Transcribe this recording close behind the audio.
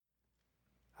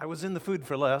I was in the Food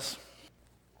for Less,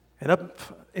 and up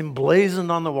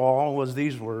emblazoned on the wall was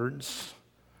these words: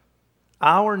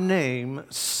 "Our name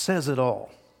says it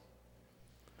all."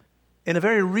 In a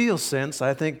very real sense,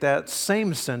 I think that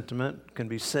same sentiment can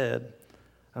be said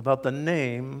about the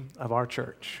name of our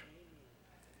church.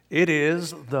 It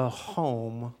is the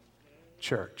home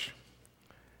church.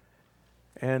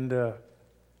 And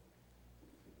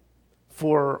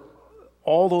for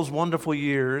all those wonderful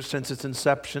years since its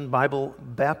inception, Bible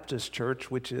Baptist Church,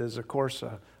 which is, of course,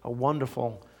 a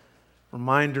wonderful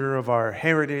reminder of our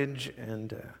heritage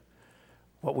and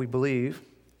what we believe.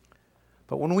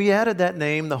 But when we added that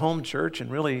name, the home church,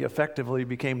 and really effectively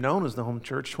became known as the home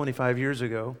church 25 years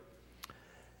ago,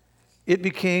 it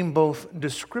became both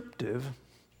descriptive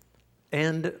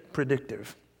and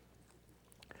predictive.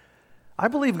 I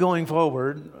believe going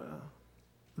forward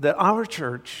that our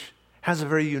church has a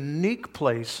very unique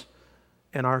place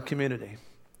in our community.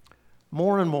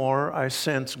 More and more, I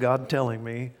sense God telling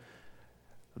me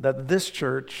that this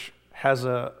church has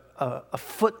a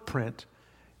footprint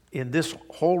in this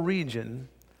whole region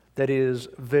that is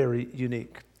very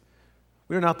unique.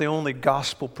 We're not the only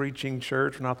gospel preaching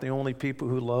church. We're not the only people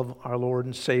who love our Lord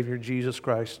and Savior Jesus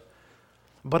Christ.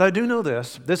 But I do know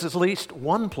this is at least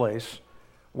one place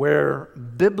where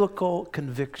biblical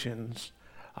convictions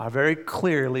are very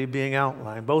clearly being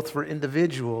outlined, both for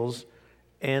individuals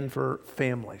and for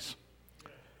families.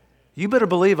 You better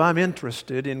believe I'm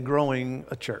interested in growing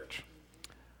a church,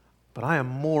 but I am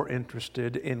more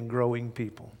interested in growing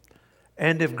people.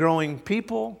 And if growing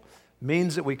people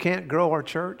means that we can't grow our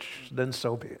church, then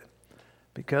so be it,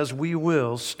 because we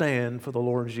will stand for the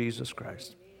Lord Jesus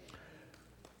Christ.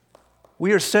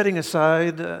 We are setting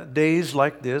aside days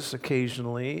like this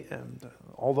occasionally, and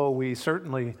although we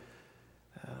certainly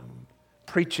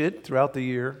preach it throughout the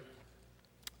year,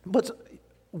 but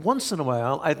once in a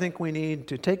while, I think we need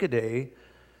to take a day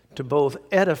to both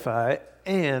edify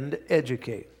and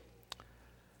educate.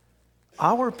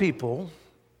 Our people,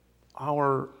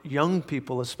 our young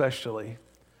people especially,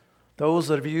 those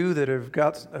of you that have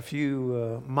got a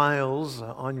few miles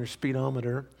on your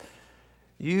speedometer,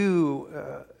 you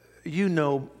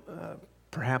know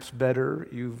perhaps better.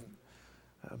 You've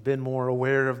been more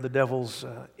aware of the devil's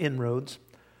inroads.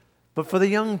 But for the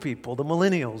young people, the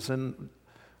millennials and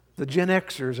the Gen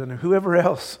Xers and whoever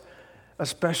else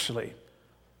especially,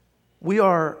 we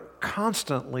are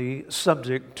constantly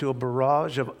subject to a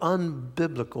barrage of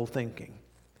unbiblical thinking.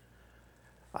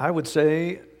 I would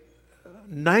say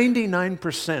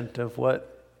 99% of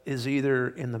what is either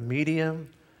in the media,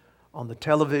 on the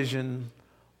television,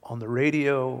 on the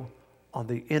radio, on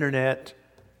the internet,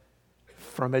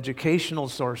 from educational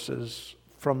sources,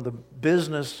 from the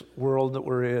business world that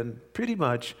we're in, pretty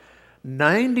much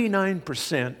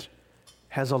 99%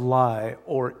 has a lie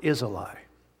or is a lie.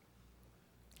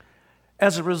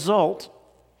 As a result,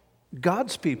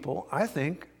 God's people, I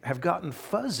think, have gotten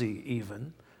fuzzy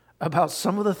even about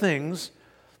some of the things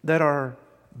that are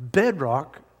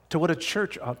bedrock to what a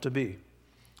church ought to be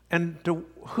and to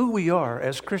who we are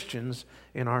as Christians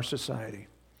in our society.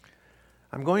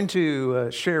 I'm going to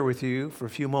share with you for a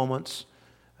few moments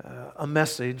a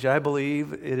message. I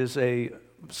believe it is a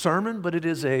sermon, but it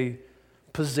is a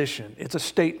position. It's a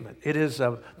statement. It is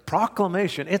a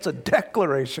proclamation. It's a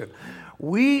declaration.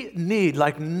 We need,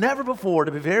 like never before,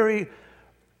 to be very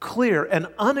clear and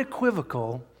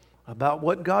unequivocal about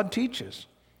what God teaches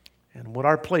and what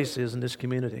our place is in this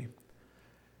community.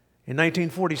 In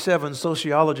 1947,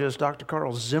 sociologist Dr.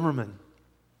 Carl Zimmerman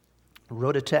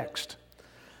wrote a text.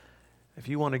 If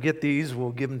you want to get these, we'll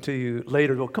give them to you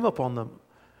later. They'll come up on the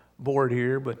board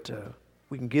here, but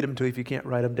we can get them to you if you can't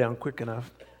write them down quick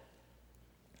enough.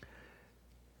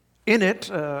 In it,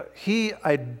 he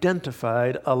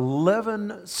identified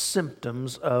 11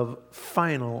 symptoms of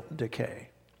final decay.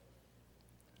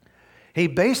 He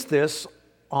based this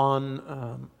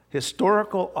on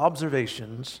historical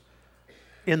observations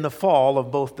in the fall of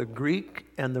both the Greek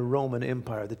and the Roman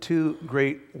Empire, the two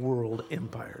great world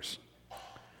empires.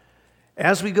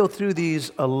 As we go through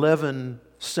these 11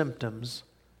 symptoms,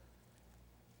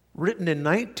 written in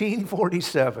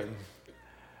 1947,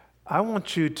 I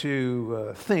want you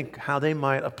to think how they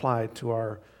might apply to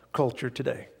our culture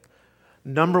today.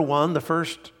 Number one, the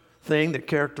first thing that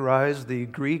characterized the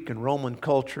Greek and Roman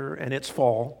culture and its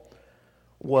fall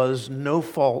was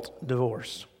no-fault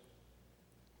divorce.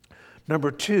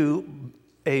 Number two,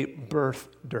 a birth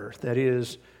dearth. That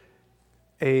is,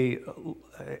 a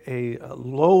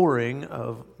lowering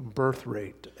of birth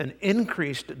rate, an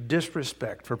increased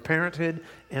disrespect for parenthood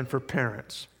and for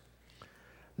parents.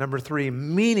 Number three,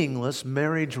 meaningless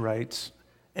marriage rites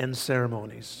and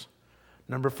ceremonies.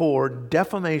 Number 4,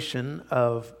 defamation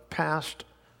of past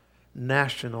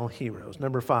national heroes.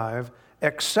 Number 5,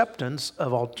 acceptance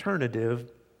of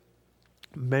alternative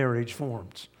marriage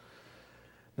forms.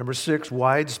 Number 6,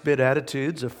 widespread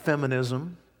attitudes of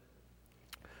feminism,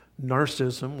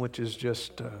 narcissism, which is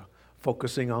just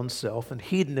focusing on self, and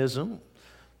hedonism,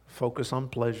 focus on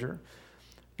pleasure.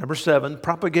 Number 7,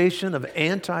 propagation of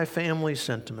anti-family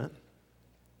sentiment.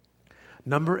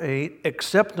 Number 8,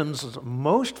 acceptance of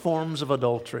most forms of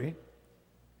adultery.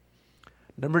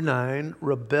 Number 9,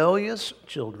 rebellious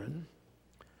children.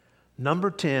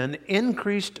 Number 10,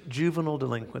 increased juvenile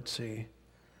delinquency.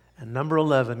 And number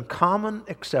 11, common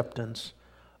acceptance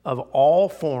of all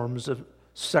forms of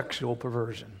sexual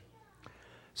perversion.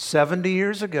 70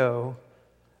 years ago,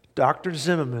 Dr.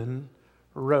 Zimmerman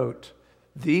wrote,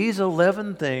 "These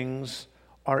 11 things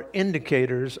are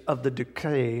indicators of the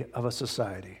decay of a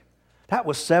society." That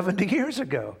was 70 years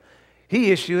ago.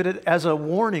 He issued it as a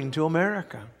warning to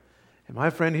America. And my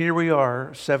friend, here we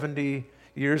are 70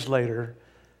 years later.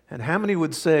 And how many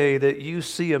would say that you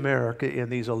see America in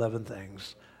these 11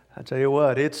 things? I tell you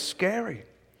what, it's scary.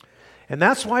 And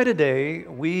that's why today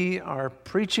we are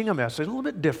preaching a message a little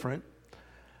bit different.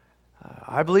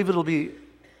 I believe it'll be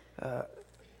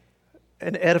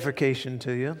an edification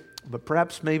to you, but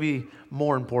perhaps maybe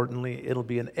more importantly, it'll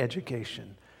be an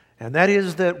education. And that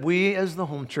is that we as the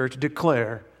home church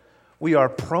declare we are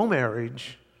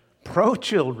pro-marriage,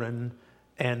 pro-children,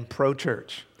 and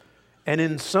pro-church. And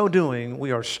in so doing,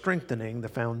 we are strengthening the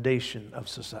foundation of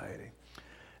society.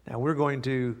 Now, we're going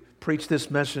to preach this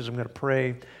message. I'm going to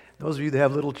pray. Those of you that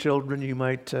have little children, you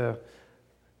might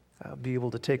be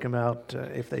able to take them out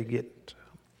if they get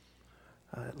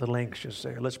a little anxious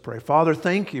there. Let's pray. Father,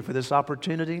 thank you for this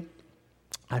opportunity.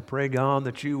 I pray, God,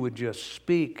 that you would just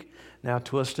speak now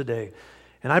to us today.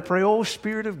 And I pray, oh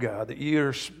Spirit of God, that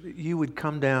you would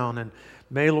come down, and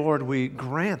may, Lord, we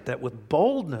grant that with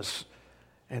boldness,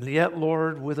 and yet,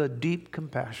 Lord, with a deep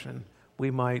compassion,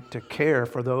 we might care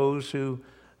for those who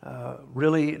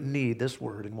really need this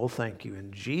word. And we'll thank you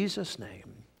in Jesus'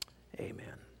 name. Amen.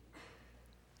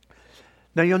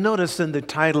 Now, you'll notice in the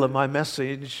title of my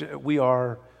message, we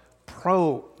are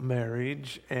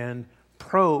pro-marriage and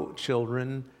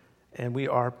pro-children, and we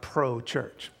are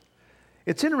pro-church.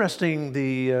 It's interesting,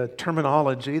 the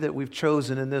terminology that we've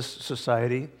chosen in this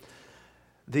society.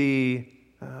 The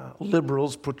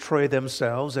liberals portray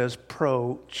themselves as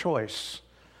pro-choice.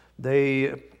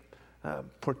 They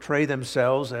portray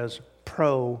themselves as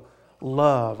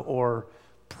pro-love or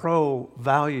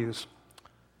pro-values.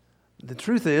 The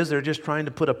truth is, they're just trying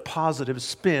to put a positive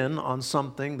spin on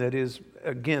something that is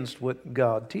against what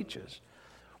God teaches.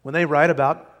 When they write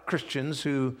about Christians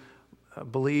who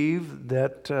believe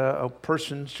that a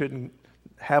person shouldn't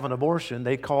have an abortion,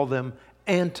 they call them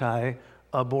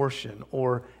anti-abortion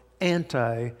or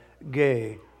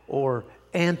anti-gay or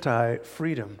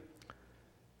anti-freedom.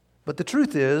 But the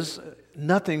truth is,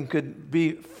 nothing could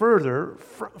be further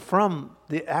from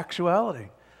the actuality.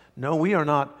 No, we are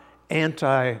not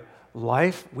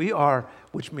anti-life. We are,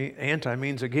 which anti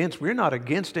means against. We're not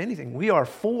against anything. We are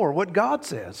for what God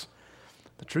says.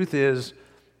 The truth is,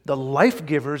 the life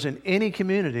givers in any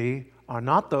community are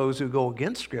not those who go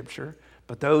against Scripture,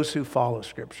 but those who follow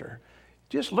Scripture.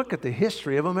 Just look at the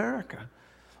history of America.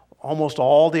 Almost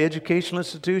all the educational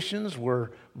institutions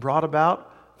were brought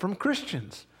about from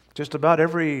Christians. Just about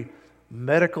every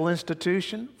medical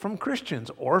institution from Christians.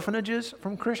 Orphanages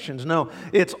from Christians. No,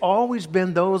 it's always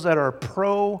been those that are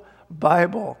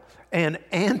pro-Bible and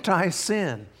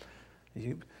anti-sin.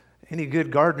 Any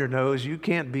good gardener knows you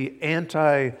can't be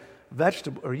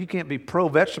anti-vegetable, or you can't be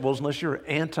pro-vegetables unless you're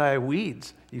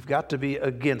anti-weeds. You've got to be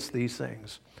against these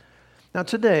things. Now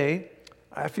today,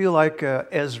 I feel like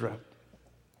Ezra.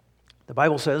 The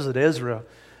Bible says that Ezra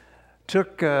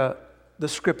took the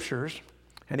Scriptures,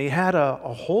 and he had a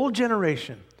whole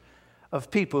generation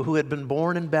of people who had been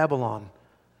born in Babylon.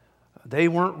 They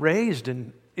weren't raised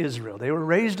in Israel. They were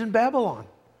raised in Babylon.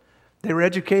 They were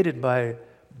educated by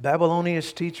Babylonian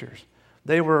teachers.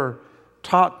 They were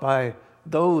taught by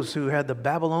those who had the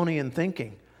Babylonian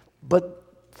thinking. But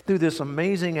through this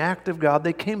amazing act of God,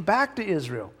 they came back to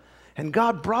Israel. And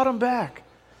God brought them back.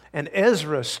 And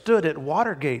Ezra stood at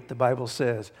Watergate, the Bible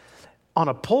says, on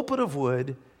a pulpit of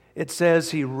wood. It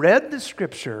says he read the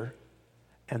Scripture,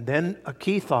 and then a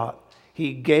key thought,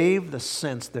 he gave the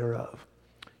sense thereof.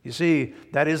 You see,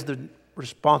 that is the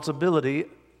responsibility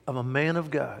of a man of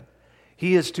God.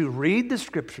 He is to read the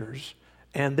Scriptures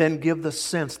and then give the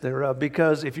sense thereof.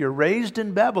 Because if you're raised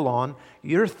in Babylon,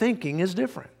 your thinking is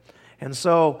different. And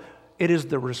so it is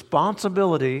the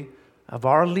responsibility of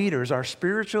our leaders, our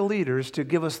spiritual leaders, to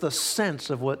give us the sense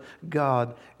of what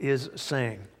God is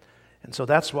saying. And so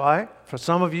that's why, for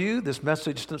some of you, this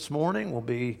message this morning will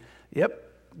be,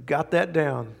 yep, got that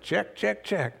down. Check, check,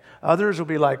 check. Others will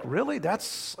be like, really?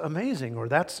 That's amazing, or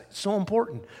that's so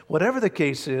important. Whatever the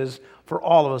case is, for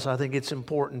all of us, I think it's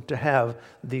important to have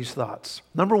these thoughts.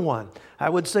 Number one, I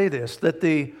would say this, that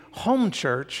the home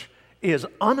church is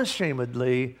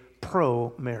unashamedly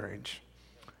pro-marriage.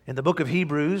 In the book of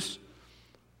Hebrews,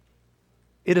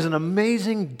 it is an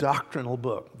amazing doctrinal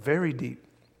book, very deep.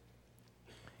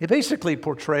 It basically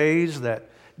portrays that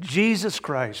Jesus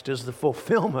Christ is the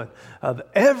fulfillment of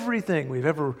everything we've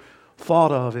ever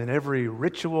thought of in every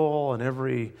ritual and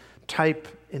every type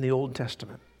in the Old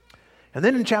Testament. And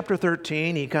then in chapter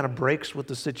 13, he kind of breaks with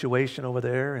the situation over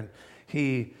there, and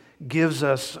he gives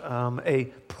us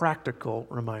a practical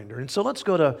reminder. And so let's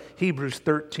go to Hebrews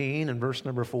 13 and verse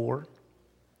number 4.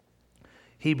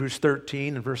 Hebrews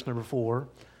 13 and verse number 4.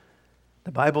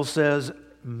 The Bible says,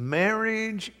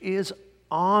 marriage is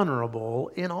honorable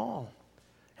in all,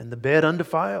 and the bed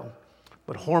undefiled,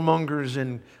 but whoremongers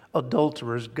and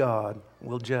adulterers God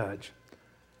will judge.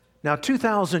 Now,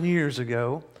 2,000 years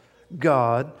ago,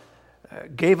 God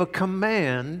gave a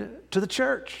command to the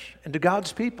church and to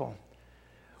God's people.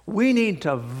 We need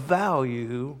to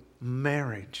value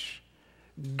marriage.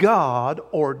 God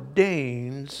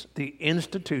ordains the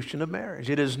institution of marriage.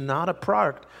 It is not a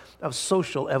product of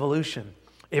social evolution.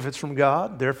 If it's from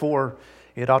God, therefore,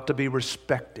 it ought to be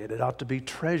respected, it ought to be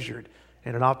treasured,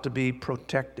 and it ought to be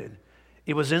protected.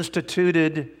 It was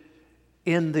instituted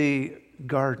in the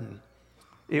garden.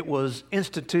 It was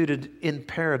instituted in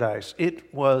paradise.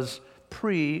 It was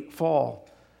pre-fall.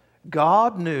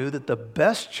 God knew that the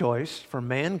best choice for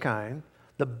mankind,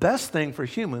 the best thing for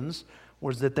humans,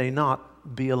 was that they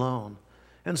not be alone.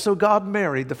 And so God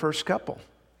married the first couple,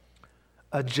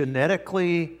 a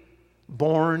genetically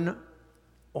born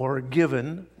or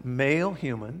given male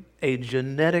human, a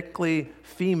genetically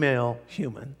female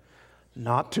human,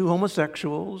 not two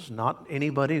homosexuals, not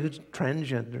anybody who's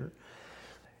transgender.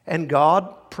 And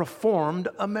God performed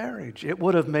a marriage. It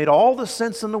would have made all the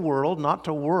sense in the world not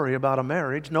to worry about a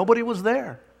marriage. Nobody was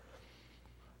there.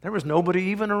 There was nobody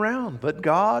even around. But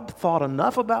God thought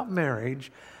enough about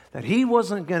marriage that He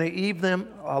wasn't going to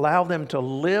allow them to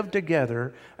live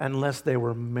together unless they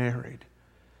were married.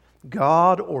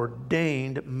 God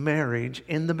ordained marriage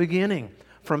in the beginning.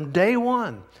 From day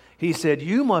one, He said,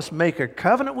 you must make a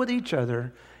covenant with each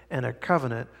other and a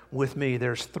covenant with me.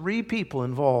 There's three people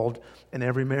involved in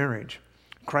every marriage.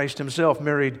 Christ Himself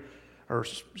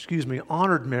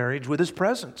honored marriage with His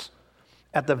presence.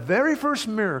 At the very first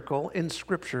miracle in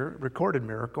Scripture, recorded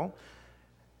miracle,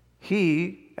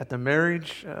 He, at the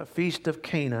marriage feast of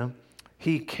Cana,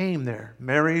 He came there.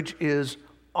 Marriage is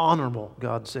honorable,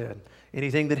 God said.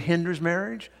 Anything that hinders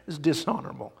marriage is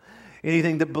dishonorable.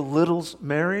 Anything that belittles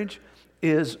marriage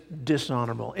is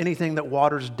dishonorable. Anything that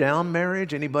waters down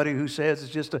marriage, anybody who says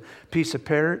it's just a piece of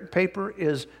paper,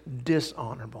 is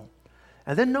dishonorable.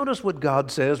 And then notice what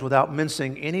God says without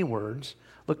mincing any words.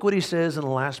 Look what He says in the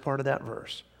last part of that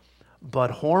verse.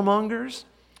 But whoremongers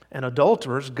and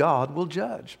adulterers God will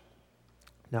judge.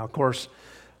 Now, of course,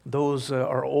 those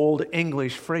are old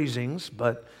English phrasings,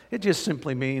 but it just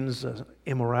simply means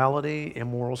immorality,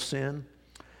 immoral sin.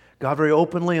 God very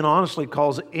openly and honestly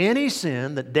calls any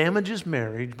sin that damages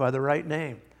marriage by the right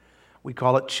name. We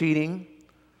call it cheating.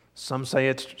 Some say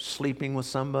it's sleeping with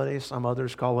somebody. Some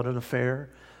others call it an affair.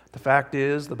 The fact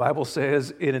is, the Bible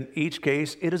says in each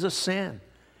case, it is a sin.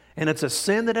 And it's a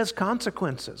sin that has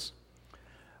consequences.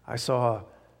 I saw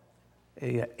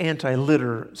an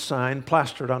anti-litter sign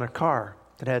plastered on a car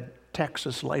that had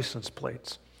Texas license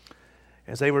plates.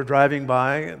 As they were driving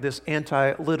by, this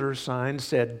anti-litter sign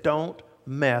said, don't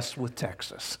mess with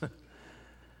Texas.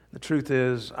 The truth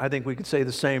is, I think we could say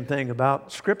the same thing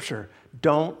about Scripture.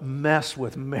 Don't mess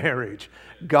with marriage.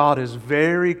 God is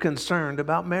very concerned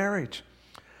about marriage.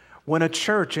 When a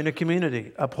church in a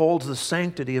community upholds the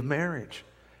sanctity of marriage,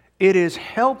 it is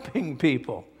helping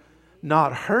people,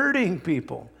 not hurting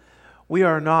people. We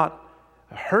are not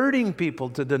hurting people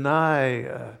to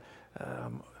deny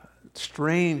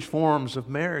strange forms of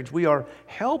marriage. We are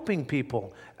helping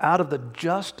people out of the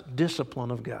just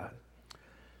discipline of God.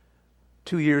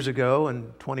 2 years ago in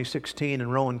 2016 in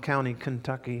Rowan County,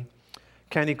 Kentucky,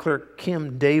 County Clerk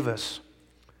Kim Davis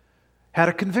had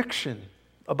a conviction,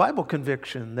 a Bible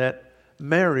conviction, that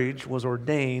marriage was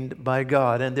ordained by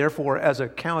God, and therefore as a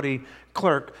county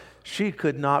clerk, she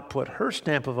could not put her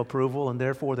stamp of approval and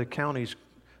therefore the county's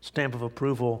stamp of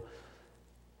approval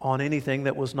on anything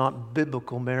that was not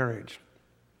biblical marriage.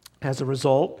 As a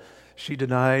result, she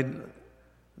denied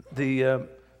the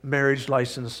marriage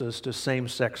licenses to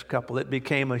same-sex couple. It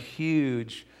became a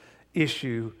huge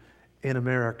issue in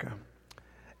America.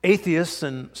 Atheists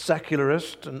and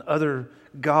secularists and other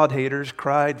God-haters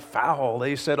cried foul.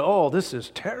 They said, "Oh, this is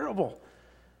terrible.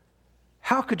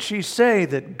 How could she say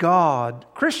that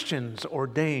Christians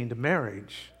ordained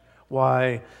marriage?"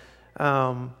 Why,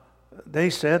 they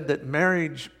said that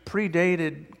marriage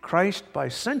predated Christ by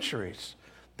centuries.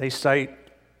 They cite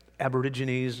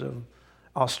Aborigines of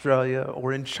Australia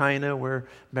or in China where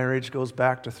marriage goes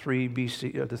back to the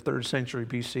 3rd century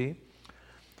BC.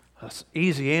 An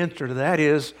easy answer to that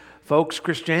is, folks,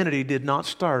 Christianity did not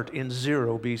start in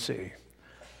 0 BC.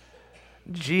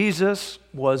 Jesus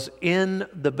was in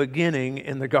the beginning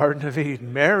in the Garden of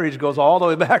Eden. Marriage goes all the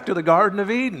way back to the Garden of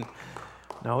Eden.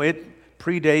 Now, it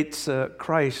predates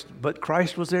Christ, but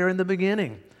Christ was there in the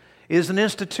beginning. It is an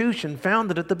institution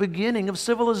founded at the beginning of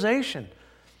civilization.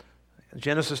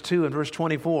 Genesis 2 and verse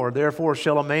 24, "Therefore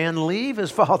shall a man leave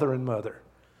his father and mother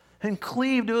and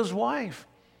cleave to his wife.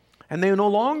 And they no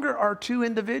longer are two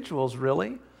individuals,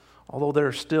 really, although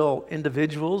they're still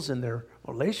individuals in their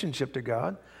relationship to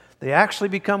God. They actually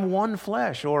become one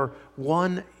flesh or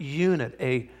one unit,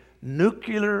 a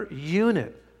nuclear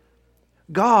unit."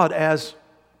 God, as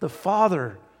the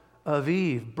father of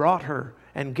Eve, brought her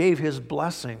and gave his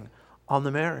blessing on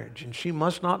the marriage. And she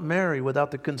must not marry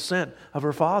without the consent of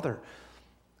her father.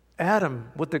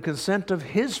 Adam, with the consent of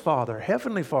his father,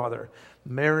 heavenly father,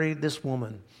 married this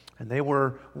woman, and they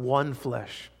were one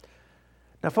flesh.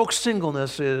 Now, folks,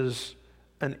 singleness is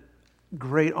a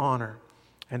great honor,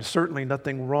 and certainly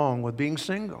nothing wrong with being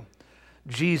single.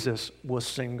 Jesus was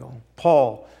single.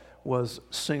 Paul was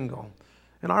single.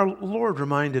 And our Lord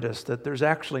reminded us that there's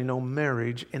actually no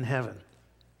marriage in heaven.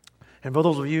 And for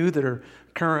those of you that are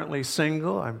currently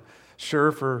single, I'm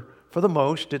sure for the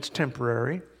most it's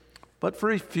temporary, but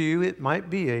for a few it might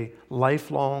be a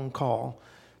lifelong call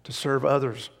to serve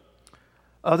others.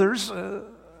 Others,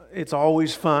 it's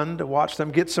always fun to watch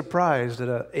them get surprised at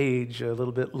an age a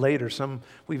little bit later. Some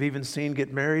we've even seen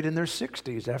get married in their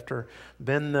 60s after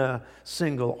been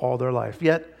single all their life.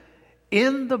 Yet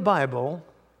in the Bible,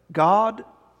 God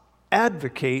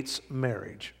advocates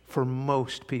marriage for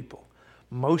most people.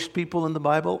 Most people in the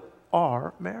Bible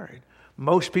are married.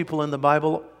 Most people in the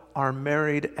Bible are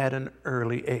married at an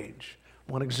early age.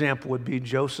 One example would be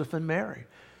Joseph and Mary.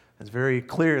 It's very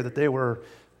clear that they were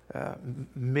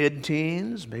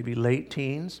mid-teens, maybe late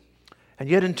teens. And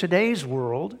yet in today's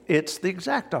world, it's the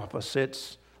exact opposite.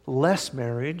 It's less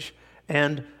marriage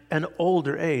and an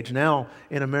older age. Now,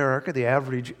 in America, the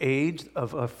average age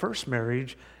of a first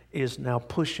marriage is now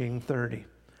pushing 30.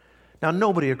 Now,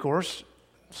 nobody, of course,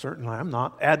 certainly I'm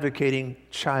not advocating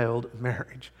child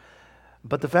marriage.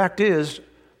 But the fact is,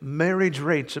 marriage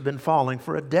rates have been falling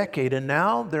for a decade, and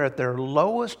now they're at their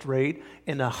lowest rate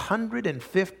in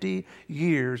 150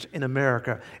 years in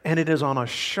America, and it is on a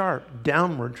sharp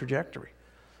downward trajectory.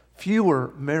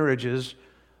 Fewer marriages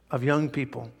of young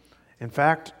people. In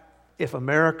fact, if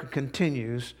America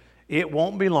continues, it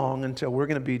won't be long until we're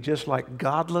going to be just like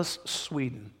godless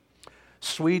Sweden.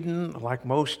 Sweden, like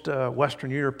most Western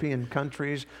European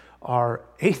countries, are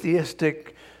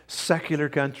atheistic, secular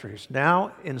countries.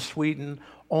 Now, in Sweden,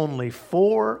 only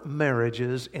 4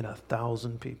 marriages in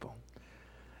 1,000 people.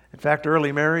 In fact,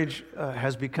 early marriage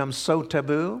has become so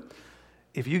taboo.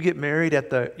 If you get married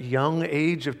at the young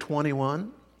age of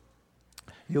 21,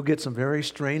 you'll get some very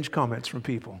strange comments from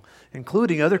people,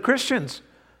 including other Christians.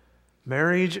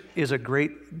 Marriage is a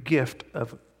great gift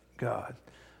of God.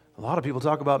 A lot of people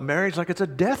talk about marriage like it's a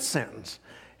death sentence.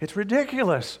 It's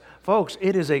ridiculous. Folks,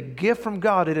 it is a gift from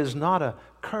God. It is not a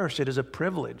curse. It is a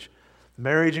privilege.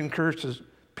 Marriage encourages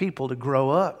people to grow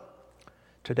up.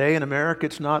 Today in America,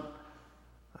 it's not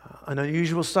an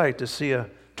unusual sight to see a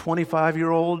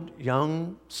 25-year-old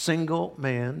young single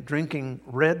man drinking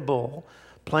Red Bull,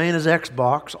 playing his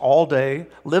Xbox all day,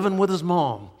 living with his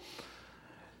mom.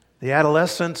 The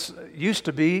adolescence used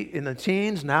to be in the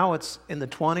teens. Now it's in the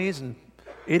 20s, and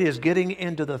it is getting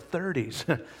into the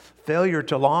 30s. Failure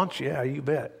to launch? Yeah, you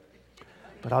bet.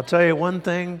 But I'll tell you one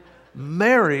thing,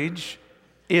 marriage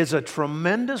is a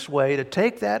tremendous way to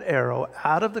take that arrow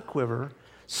out of the quiver,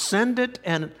 send it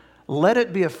and let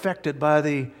it be affected by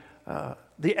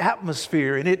the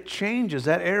atmosphere, and it changes.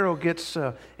 That arrow gets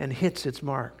and hits its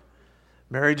mark.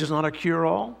 Marriage is not a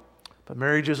cure-all, but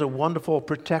marriage is a wonderful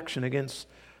protection against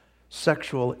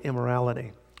sexual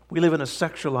immorality. We live in a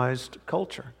sexualized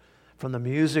culture. From the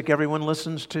music everyone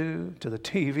listens to the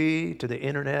TV, to the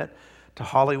internet, to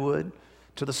Hollywood,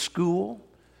 to the school.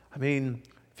 I mean,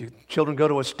 if your children go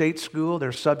to a state school,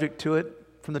 they're subject to it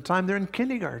from the time they're in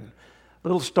kindergarten.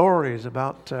 Little stories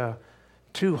about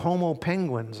 2 homo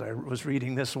penguins I was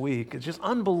reading this week. It's just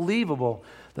unbelievable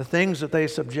the things that they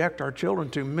subject our children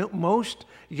to. Most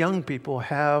young people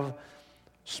have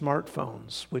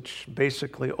smartphones, which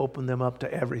basically open them up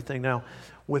to everything. Now,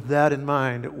 with that in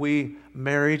mind,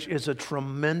 marriage is a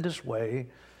tremendous way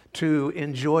to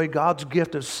enjoy God's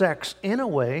gift of sex in a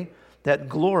way that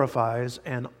glorifies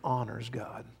and honors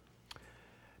God.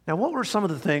 Now, what were some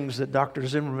of the things that Dr.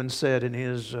 Zimmerman said in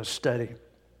his study?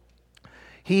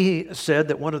 He said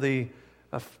that one of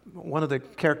the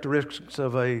characteristics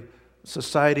of a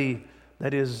society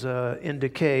that is in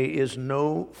decay is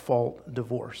no-fault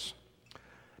divorce.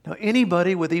 Now,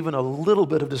 anybody with even a little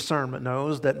bit of discernment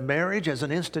knows that marriage as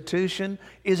an institution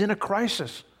is in a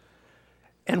crisis.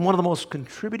 And one of the most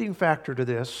contributing factors to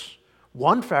this,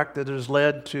 one factor that has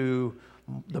led to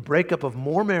the breakup of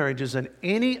more marriages than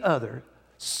any other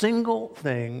single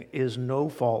thing, is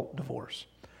no-fault divorce.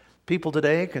 People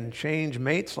today can change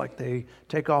mates like they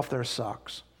take off their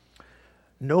socks.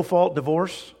 No-fault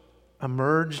divorce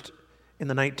emerged in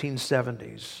the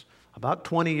 1970s. About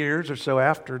 20 years or so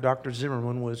after Dr.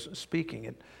 Zimmerman was speaking.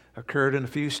 It occurred in a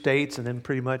few states and then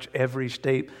pretty much every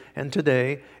state. And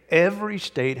today, every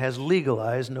state has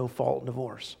legalized no-fault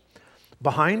divorce.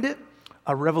 Behind it,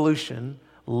 a revolution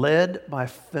led by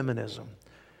feminism.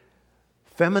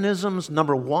 Feminism's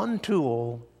number one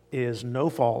tool is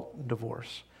no-fault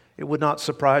divorce. It would not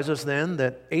surprise us then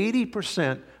that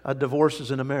 80% of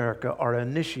divorces in America are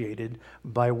initiated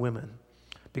by women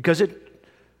because it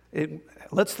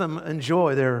lets them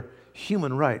enjoy their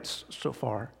human rights so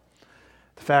far.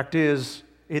 The fact is,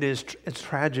 it's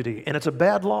tragedy, and it's a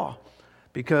bad law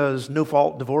because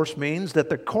no-fault divorce means that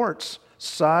the courts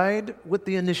side with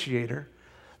the initiator,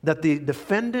 that the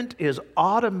defendant is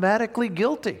automatically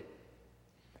guilty.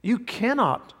 You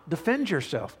cannot defend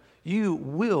yourself. You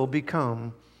will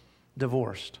become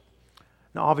divorced.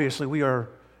 Now, obviously, we are,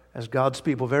 as God's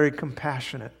people, very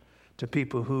compassionate to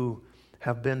people who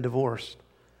have been divorced.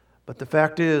 But the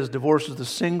fact is, divorce is the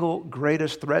single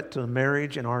greatest threat to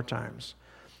marriage in our times.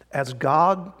 As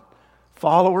God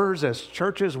followers, as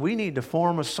churches, we need to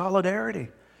form a solidarity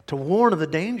to warn of the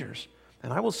dangers.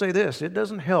 And I will say this, it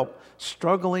doesn't help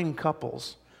struggling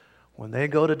couples when they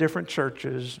go to different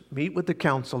churches, meet with the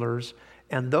counselors,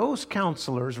 and those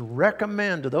counselors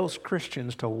recommend to those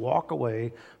Christians to walk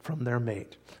away from their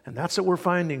mate. And that's what we're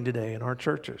finding today in our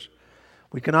churches.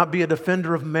 We cannot be a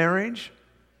defender of marriage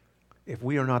if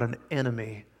we are not an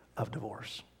enemy of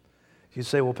divorce. You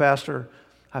say, well, Pastor,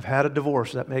 I've had a divorce.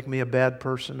 Does that make me a bad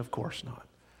person? Of course not.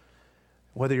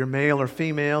 Whether you're male or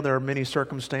female, there are many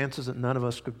circumstances that none of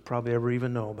us could probably ever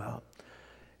even know about.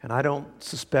 And I don't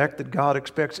suspect that God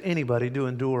expects anybody to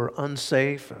endure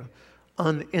unsafe,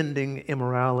 unending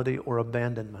immorality or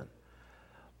abandonment.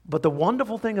 But the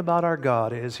wonderful thing about our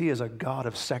God is He is a God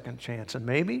of second chance. And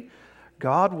maybe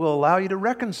God will allow you to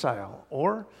reconcile,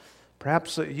 or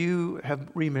perhaps that you have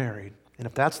remarried. And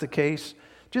if that's the case,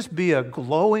 just be a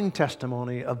glowing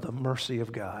testimony of the mercy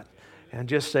of God. And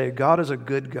just say, God is a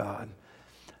good God.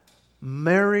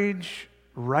 Marriage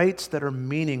rights that are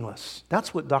meaningless.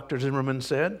 That's what Dr. Zimmerman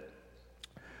said.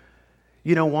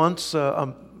 You know, once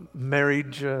a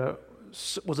marriage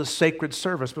was a sacred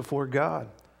service before God.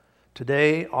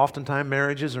 Today, oftentimes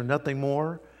marriages are nothing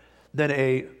more than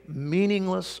a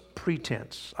meaningless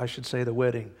pretense. I should say the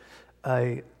wedding.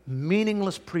 A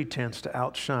meaningless pretense to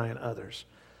outshine others.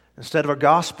 Instead of a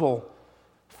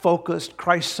gospel-focused,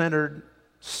 Christ-centered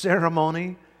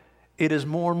ceremony, it is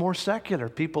more and more secular.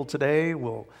 People today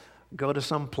will go to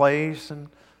some place and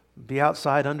be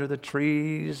outside under the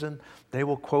trees, and they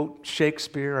will quote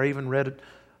Shakespeare. I even read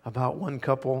about one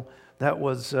couple that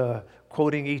was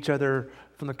quoting each other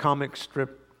from the comic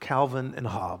strip Calvin and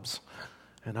Hobbes.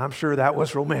 And I'm sure that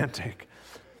was romantic.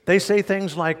 They say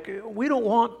things like, we don't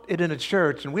want it in a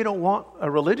church, and we don't want a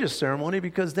religious ceremony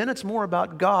because then it's more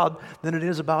about God than it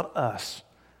is about us.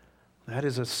 That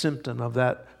is a symptom of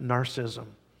that narcissism.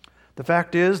 The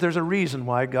fact is, there's a reason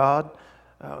why God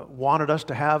wanted us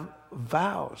to have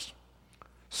vows,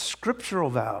 scriptural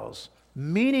vows,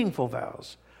 meaningful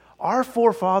vows. Our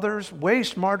forefathers, way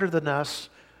smarter than us,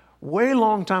 way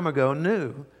long time ago,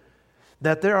 knew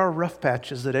that there are rough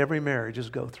patches that every marriages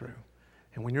go through.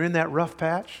 And when you're in that rough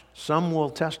patch, some will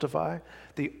testify,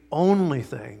 the only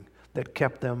thing that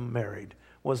kept them married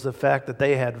was the fact that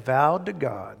they had vowed to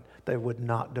God they would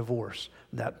not divorce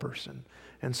that person.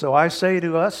 And so I say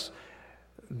to us,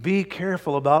 be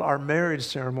careful about our marriage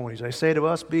ceremonies. I say to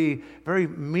us, be very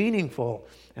meaningful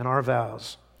in our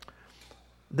vows.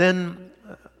 Then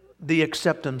the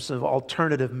acceptance of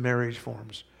alternative marriage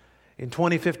forms. In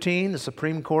 2015, the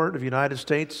Supreme Court of the United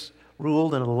States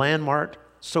ruled in a landmark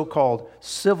so-called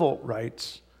civil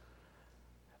rights,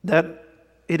 that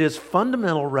it is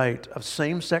fundamental right of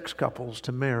same-sex couples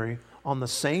to marry on the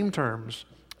same terms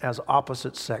as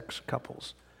opposite-sex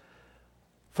couples.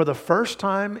 For the first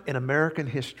time in American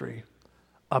history,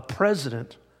 a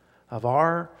president of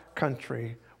our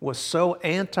country was so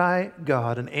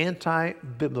anti-God and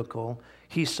anti-biblical,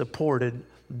 he supported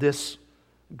this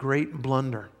great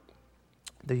blunder.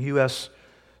 The U.S.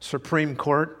 Supreme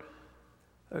Court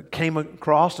came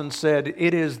across and said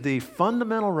it is the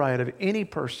fundamental right of any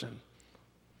person,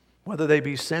 whether they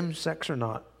be same-sex or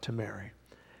not, to marry.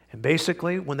 And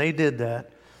basically, when they did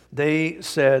that, they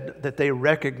said that they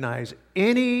recognize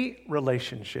any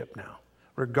relationship now,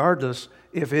 regardless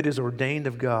if it is ordained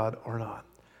of God or not.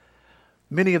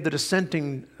 Many of the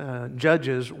dissenting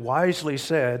judges wisely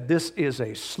said this is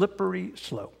a slippery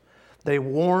slope. They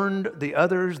warned the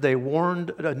others, they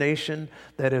warned a nation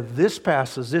that if this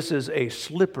passes, this is a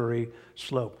slippery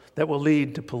slope that will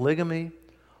lead to polygamy,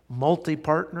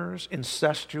 multi-partners,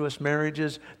 incestuous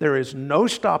marriages. There is no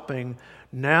stopping.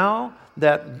 Now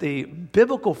that the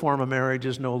biblical form of marriage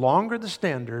is no longer the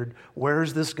standard, where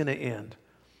is this going to end?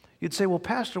 You'd say, well,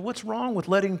 Pastor, what's wrong with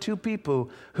letting two people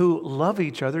who love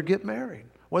each other get married,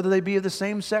 whether they be of the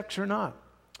same sex or not?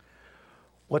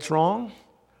 What's wrong?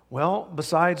 Well,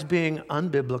 besides being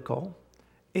unbiblical,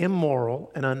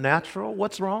 immoral, and unnatural,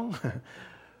 what's wrong?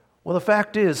 Well, the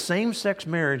fact is, same-sex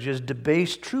marriages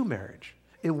debase true marriage.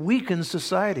 It weakens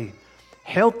society.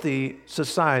 Healthy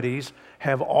societies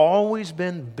have always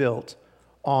been built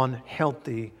on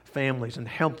healthy families and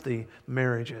healthy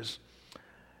marriages.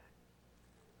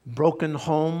 Broken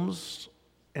homes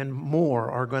and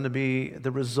more are going to be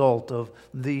the result of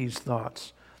these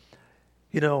thoughts.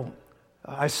 You know,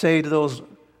 I say to those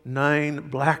 9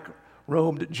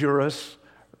 black-robed jurists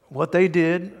what they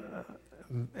did,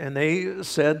 and they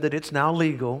said that it's now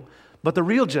legal. But the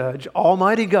real judge,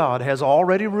 Almighty God, has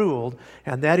already ruled,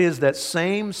 and that is that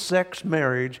same-sex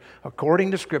marriage,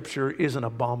 according to Scripture, is an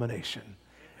abomination.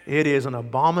 It is an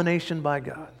abomination by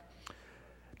God.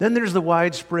 Then there's the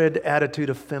widespread attitude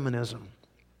of feminism.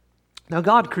 Now,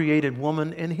 God created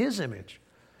woman in His image,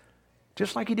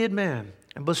 just like He did man,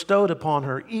 and bestowed upon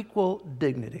her equal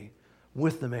dignity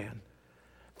with the man.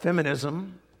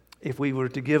 Feminism, if we were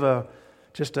to give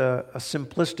just a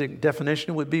simplistic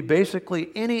definition, would be basically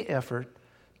any effort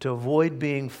to avoid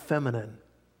being feminine.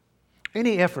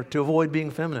 Any effort to avoid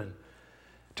being feminine.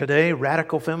 Today,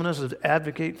 radical feminists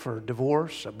advocate for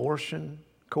divorce, abortion,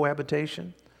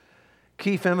 cohabitation.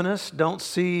 Key feminists don't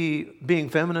see being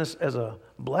feminist as a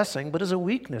blessing, but as a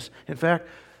weakness. In fact,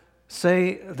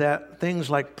 say that things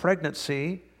like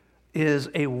pregnancy is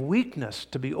a weakness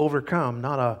to be overcome,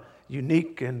 not a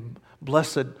unique and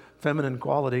blessed feminine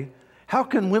quality. How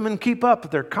can women keep up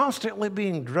if they're constantly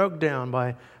being drugged down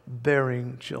by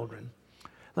bearing children?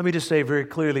 Let me just say very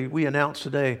clearly, we announce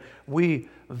today, we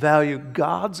value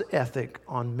God's ethic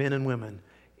on men and women,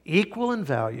 equal in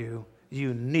value,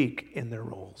 unique in their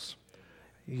roles.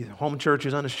 Home church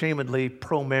is unashamedly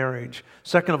pro-marriage.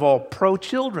 Second of all,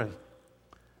 pro-children.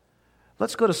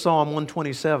 Let's go to Psalm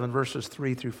 127, verses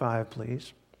 3 through 5,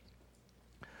 please.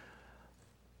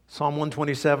 Psalm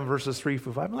 127, verses 3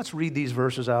 through 5. Let's read these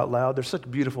verses out loud. They're such a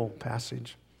beautiful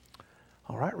passage.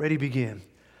 All right, ready, begin.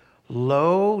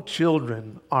 Lo,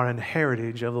 children are an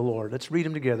heritage of the Lord. Let's read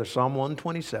them together. Psalm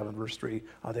 127, verse 3.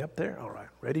 Are they up there? All right,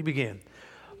 ready, begin.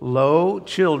 Lo,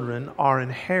 children are an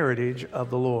heritage of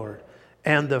the Lord,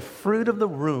 and the fruit of the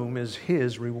womb is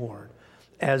His reward.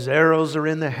 As arrows are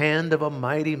in the hand of a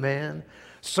mighty man,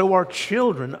 so are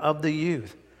children of the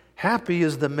youth. Happy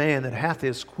is the man that hath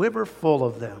his quiver full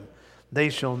of them. They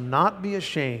shall not be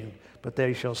ashamed, but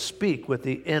they shall speak with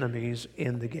the enemies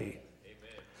in the gate.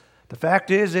 Amen. The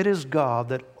fact is, it is God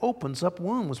that opens up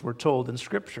wombs, we're told in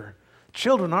Scripture.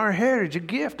 Children are a heritage, a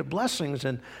gift, a blessings,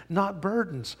 and not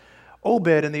burdens.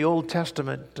 Obed in the Old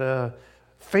Testament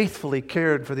faithfully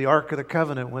cared for the Ark of the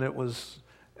Covenant when it was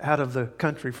out of the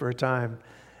country for a time.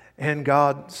 And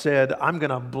God said, I'm going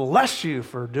to bless you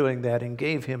for doing that, and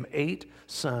gave him 8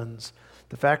 sons.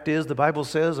 The fact is, the Bible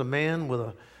says a man with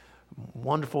a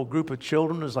wonderful group of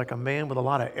children is like a man with a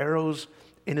lot of arrows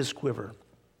in his quiver.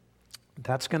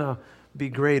 That's going to be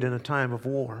great in a time of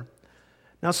war.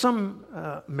 Now, some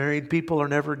married people are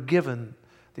never given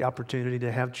the opportunity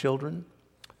to have children,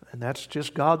 and that's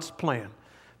just God's plan.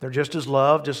 They're just as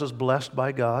loved, just as blessed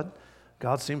by God.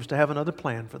 God seems to have another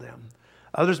plan for them.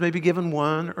 Others may be given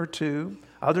 1 or 2.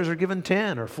 Others are given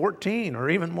 10 or 14 or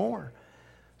even more.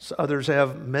 So others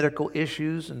have medical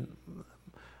issues and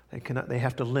they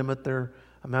have to limit their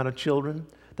amount of children.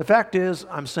 The fact is,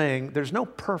 I'm saying there's no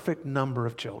perfect number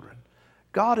of children.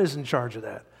 God is in charge of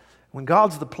that. When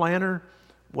God's the planner,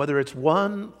 whether it's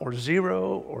 1 or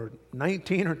 0 or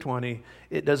 19 or 20,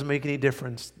 it doesn't make any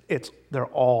difference. They're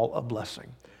all a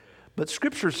blessing. But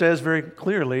Scripture says very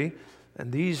clearly,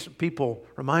 and these people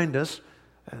remind us,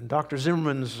 and Dr.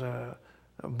 Zimmerman's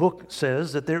book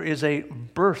says that there is a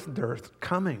birth dearth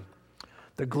coming.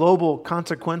 The global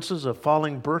consequences of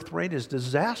falling birth rate is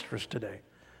disastrous today.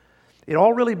 It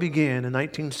all really began in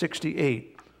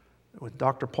 1968 with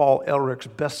Dr. Paul Ehrlich's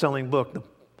best-selling book, The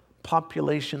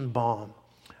Population Bomb.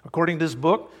 According to this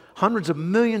book, hundreds of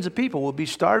millions of people will be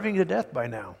starving to death by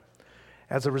now.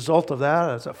 As a result of that,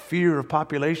 as a fear of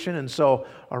population, and so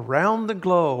around the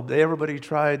globe, everybody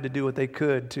tried to do what they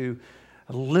could to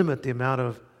limit the amount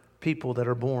of people that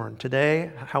are born.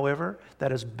 Today, however,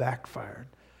 that has backfired.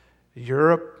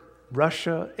 Europe,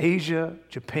 Russia, Asia,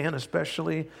 Japan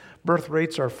especially, birth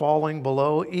rates are falling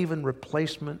below even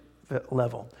replacement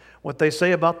level. What they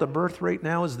say about the birth rate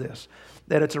now is this,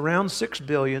 that it's around 6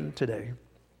 billion today.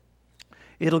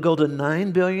 It'll go to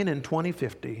 9 billion in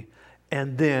 2050,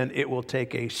 and then it will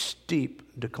take a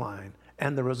steep decline.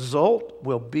 And the result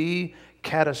will be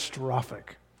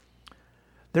catastrophic.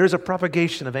 There's a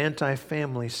propagation of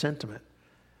anti-family sentiment.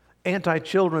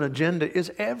 Anti-children agenda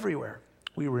is everywhere.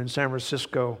 We were in San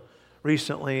Francisco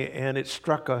recently, and it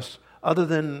struck us, other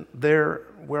than there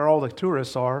where all the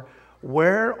tourists are,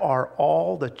 where are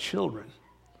all the children?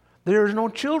 There's no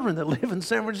children that live in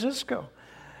San Francisco.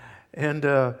 And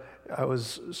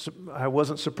I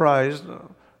wasn't surprised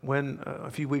when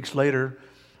a few weeks later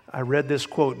I read this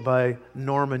quote by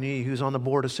Norman Yee, who's on the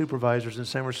Board of Supervisors in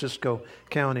San Francisco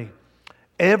County.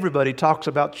 Everybody talks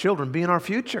about children being our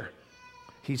future,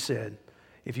 he said.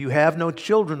 If you have no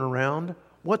children around,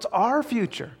 what's our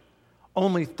future?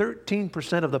 Only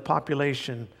 13% of the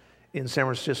population in San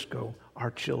Francisco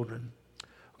are children.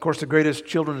 Of course, the greatest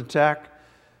children attack,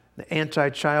 the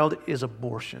anti-child, is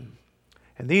abortion.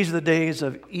 And these are the days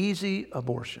of easy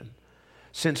abortion.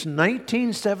 Since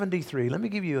 1973, let me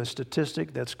give you a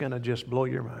statistic that's going to just blow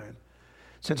your mind.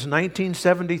 Since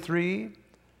 1973,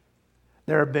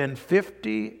 there have been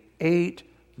 58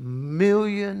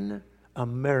 million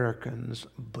Americans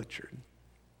butchered,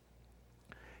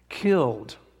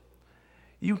 killed.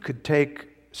 You could take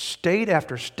state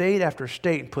after state after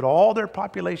state and put all their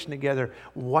population together,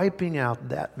 wiping out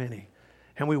that many.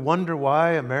 And we wonder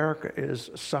why America is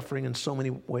suffering in so many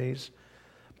ways.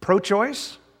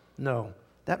 Pro-choice? No.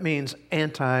 That means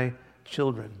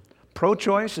anti-children.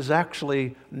 Pro-choice is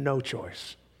actually no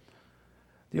choice.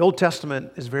 The Old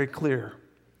Testament is very clear.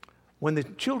 When the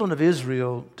children of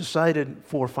Israel decided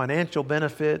for financial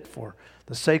benefit, for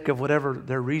the sake of whatever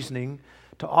their reasoning,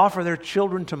 to offer their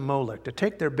children to Molech, to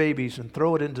take their babies and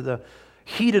throw it into the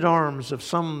heated arms of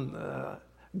some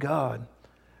god,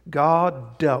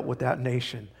 God dealt with that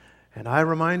nation. And I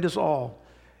remind us all,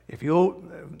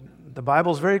 the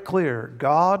Bible's very clear,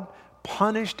 God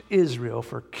punished Israel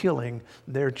for killing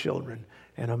their children,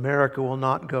 and America will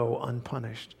not go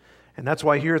unpunished. And that's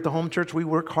why here at the home church we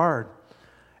work hard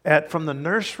from the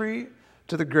nursery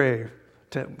to the grave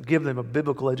to give them a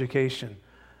biblical education.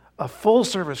 A full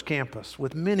service campus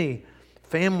with many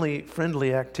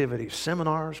family-friendly activities,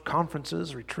 seminars,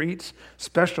 conferences, retreats,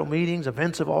 special meetings,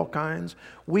 events of all kinds,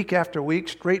 week after week,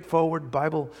 straightforward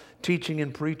Bible teaching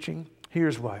and preaching.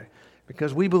 Here's why.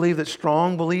 Because we believe that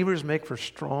strong believers make for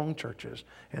strong churches,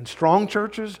 and strong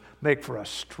churches make for a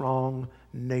strong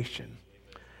nation.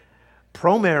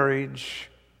 Pro-marriage,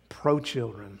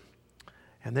 pro-children.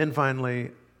 And then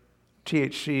finally,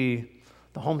 THC,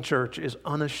 the home church, is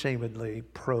unashamedly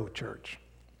pro-church.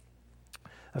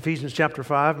 Ephesians chapter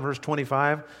 5, verse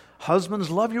 25, husbands,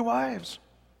 love your wives,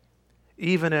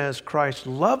 even as Christ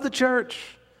loved the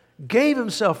church, gave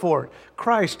himself for it.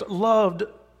 Christ loved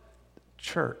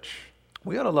church.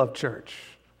 We ought to love church.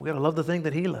 We ought to love the thing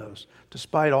that he loves.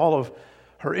 Despite all of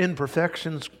her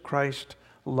imperfections, Christ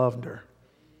loved her.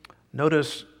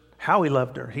 Notice how he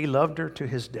loved her. He loved her to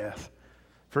his death.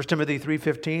 1 Timothy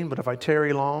 3:15, but if I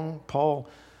tarry long, Paul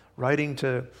writing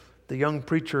to the young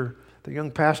preacher, the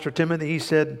young pastor Timothy, he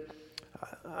said,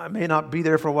 I may not be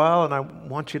there for a while, and I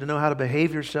want you to know how to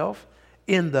behave yourself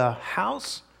in the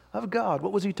house of God.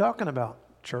 What was he talking about?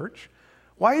 Church.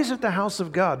 Why is it the house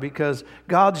of God? Because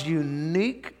God's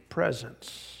unique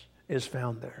presence is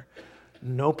found there.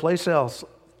 No place else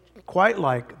quite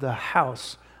like the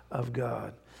house of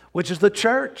God, which is the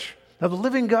church of the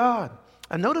living God.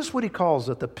 And notice what he calls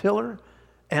it, the pillar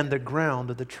and the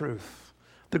ground of the truth.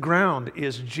 The ground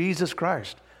is Jesus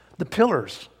Christ. The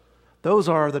pillars, those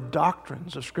are the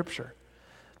doctrines of Scripture.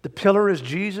 The pillar is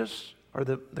Jesus, or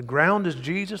the ground is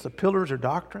Jesus. The pillars are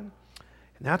doctrine.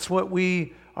 And that's what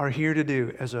we are here to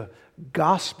do as a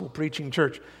gospel-preaching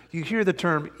church. You hear the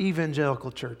term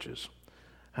evangelical churches.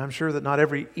 I'm sure that not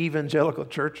every evangelical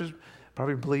church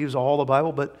probably believes all the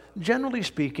Bible, but generally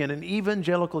speaking, an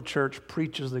evangelical church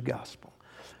preaches the gospel.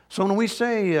 So when we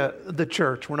say the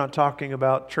church, we're not talking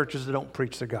about churches that don't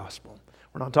preach the gospel.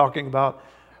 We're not talking about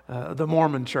the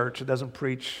Mormon church that doesn't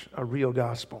preach a real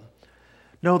gospel.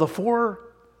 No, the four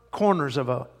corners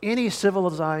of any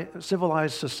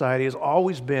civilized society has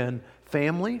always been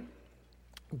family,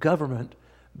 government,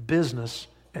 business,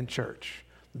 and church.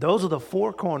 Those are the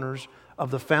four corners of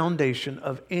the foundation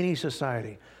of any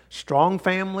society. Strong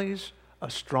families, a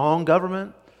strong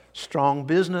government, strong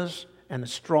business, and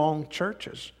strong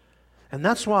churches. And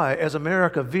that's why, as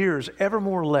America veers ever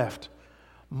more left,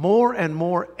 more and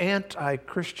more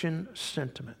anti-Christian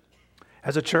sentiment.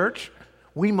 As a church,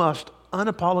 we must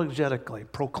unapologetically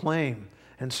proclaim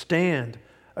and stand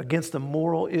against the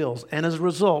moral ills. And as a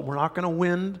result, we're not going to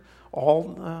win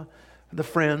all the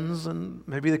friends, and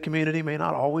maybe the community may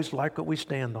not always like what we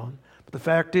stand on. But the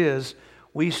fact is,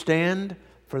 we stand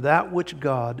for that which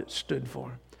God stood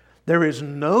for. There is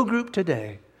no group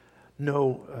today,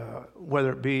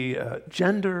 whether it be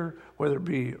gender, whether it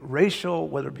be racial,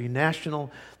 whether it be national,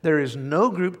 there is no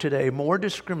group today more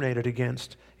discriminated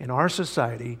against in our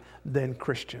society than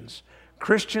Christians.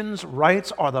 Christians'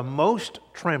 rights are the most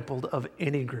trampled of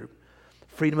any group.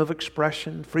 Freedom of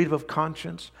expression, freedom of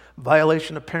conscience,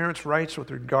 violation of parents' rights with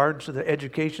regards to the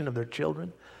education of their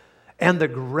children. And the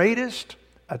greatest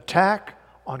attack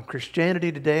on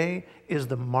Christianity today is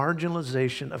the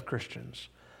marginalization of Christians.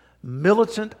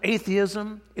 Militant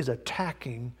atheism is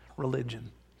attacking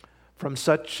religion. From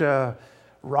such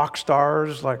rock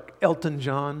stars like Elton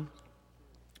John,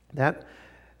 that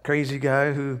crazy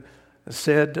guy who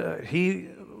said he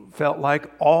felt like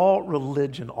all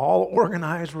religion, all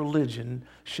organized religion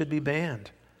should be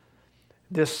banned.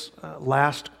 This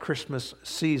last Christmas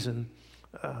season,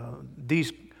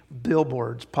 these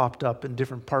billboards popped up in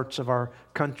different parts of our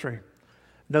country.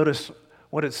 Notice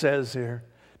what it says here.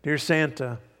 Dear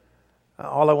Santa,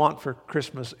 all I want for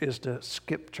Christmas is to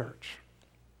skip church.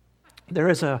 There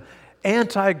is an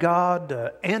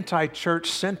anti-God, anti-church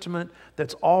sentiment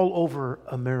that's all over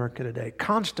America today.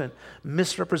 Constant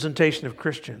misrepresentation of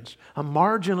Christians, a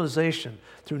marginalization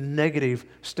through negative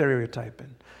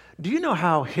stereotyping. Do you know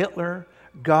how Hitler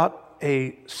got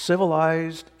a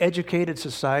civilized, educated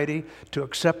society to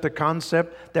accept the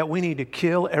concept that we need to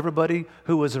kill everybody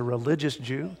who was a religious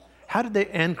Jew? How did they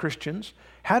end Christians?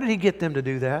 How did he get them to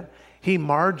do that? He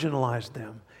marginalized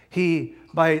them.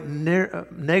 By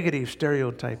negative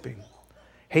stereotyping.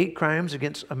 Hate crimes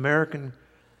against American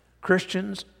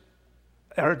Christians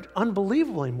are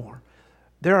unbelievably more.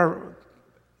 There are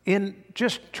in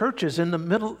just churches in the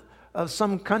middle of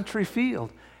some country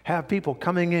field have people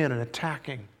coming in and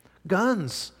attacking.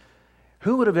 Guns.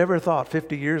 Who would have ever thought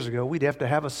 50 years ago we'd have to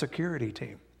have a security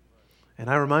team? And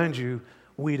I remind you,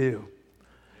 we do.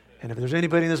 And if there's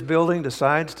anybody in this building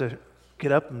decides to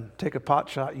get up and take a pot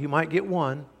shot, you might get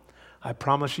one. I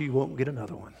promise you won't get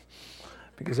another one.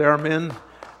 Because there are men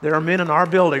in our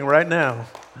building right now.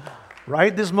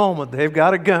 Right this moment, they've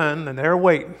got a gun and they're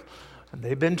waiting. And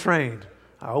they've been trained.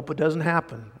 I hope it doesn't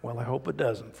happen. Well, I hope it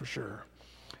doesn't for sure.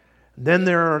 And then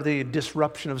there are the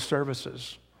disruption of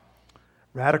services.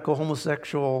 Radical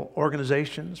homosexual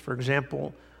organizations, for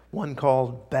example, one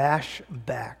called Bash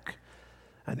Back,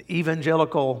 an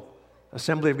evangelical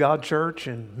Assembly of God church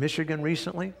in Michigan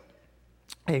recently.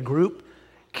 A group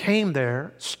came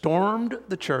there, stormed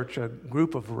the church, a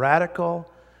group of radical,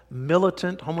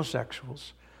 militant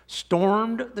homosexuals,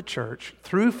 stormed the church,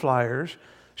 threw flyers,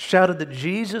 shouted that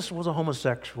Jesus was a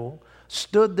homosexual,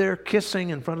 stood there kissing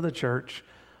in front of the church,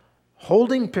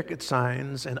 holding picket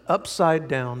signs and upside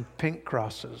down pink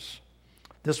crosses.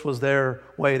 This was their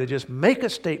way to just make a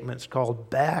statement. It's called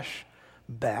Bash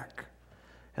Back.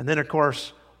 And then, of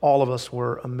course, all of us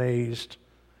were amazed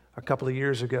a couple of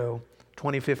years ago,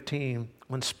 2015,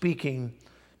 when speaking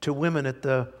to women at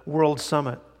the World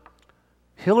Summit.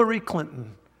 Hillary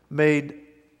Clinton made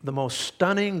the most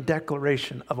stunning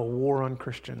declaration of a war on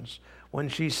Christians when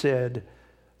she said,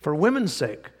 for women's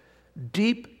sake,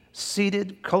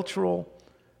 deep-seated cultural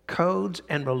codes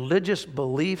and religious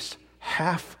beliefs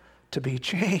have to be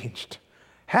changed.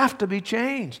 Have to be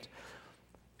changed.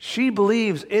 She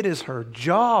believes it is her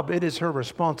job, it is her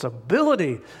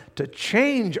responsibility to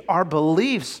change our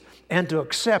beliefs and to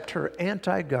accept her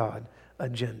anti-God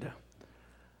agenda.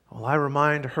 Well, I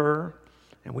remind her,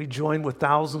 and we join with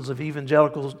thousands of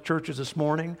evangelical churches this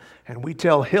morning, and we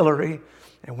tell Hillary,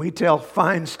 and we tell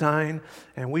Feinstein,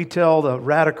 and we tell the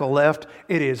radical left,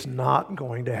 it is not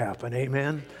going to happen.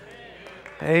 Amen?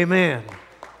 Amen.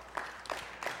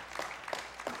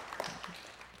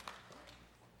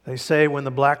 They say when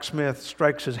the blacksmith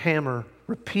strikes his hammer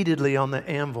repeatedly on the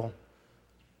anvil,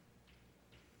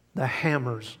 the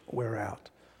hammers wear out.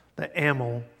 The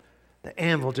anvil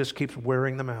just keeps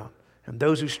wearing them out. And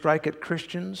those who strike at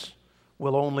Christians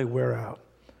will only wear out.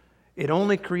 It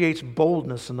only creates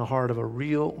boldness in the heart of a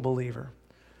real believer.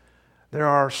 There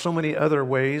are so many other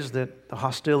ways that the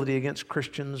hostility against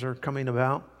Christians are coming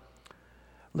about.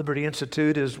 Liberty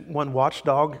Institute is one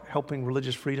watchdog helping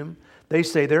religious freedom. They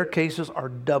say their cases are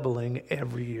doubling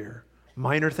every year.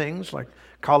 Minor things like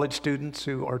college students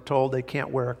who are told they can't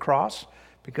wear a cross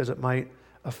because it might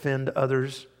offend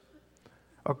others.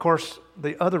 Of course,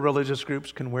 the other religious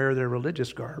groups can wear their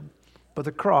religious garb, but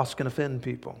the cross can offend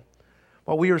people.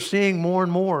 What we are seeing more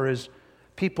and more is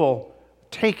people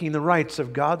taking the rights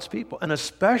of God's people, and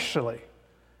especially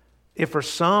if for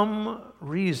some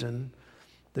reason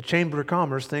the Chamber of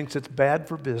Commerce thinks it's bad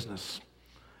for business.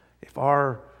 If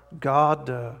our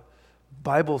God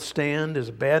Bible stand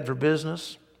is bad for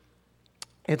business,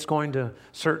 it's going to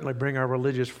certainly bring our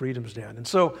religious freedoms down. And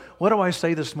so, what do I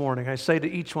say this morning? I say to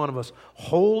each one of us,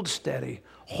 hold steady,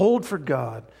 hold for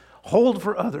God, hold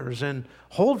for others, and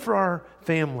hold for our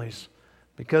families,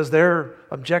 because their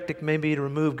objective may be to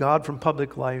remove God from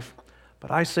public life.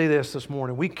 But I say this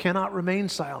morning, we cannot remain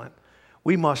silent.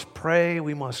 We must pray,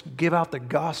 we must give out the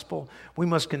gospel, we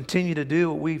must continue to do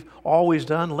what we've always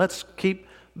done. Let's keep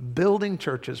building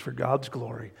churches for God's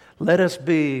glory. Let us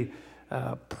be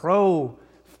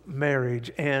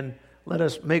pro-marriage, and let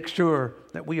us make sure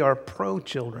that we are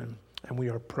pro-children and we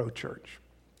are pro-church.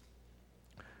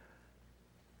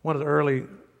 One of the early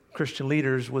Christian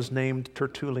leaders was named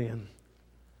Tertullian.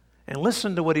 And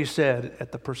listen to what he said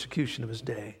at the persecution of his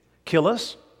day. Kill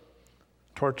us,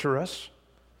 torture us,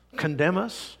 condemn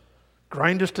us,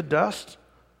 grind us to dust.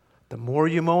 The more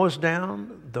you mow us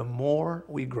down, the more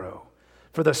we grow.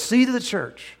 For the seed of the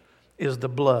church is the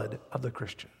blood of the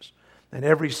Christians. And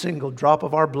every single drop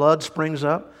of our blood springs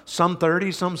up, some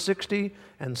 30, some 60,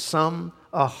 and some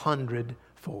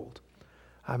 100-fold.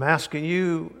 I'm asking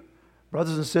you,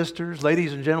 brothers and sisters,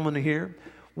 ladies and gentlemen here,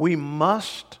 we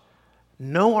must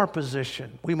know our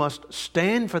position. We must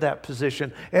stand for that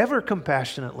position ever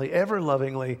compassionately, ever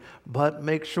lovingly, but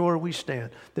make sure we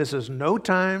stand. This is no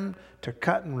time to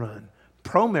cut and run.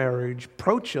 Pro-marriage,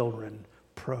 pro-children,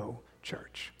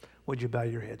 pro-church. Would you bow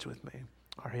your heads with me?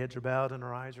 Our heads are bowed and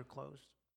our eyes are closed.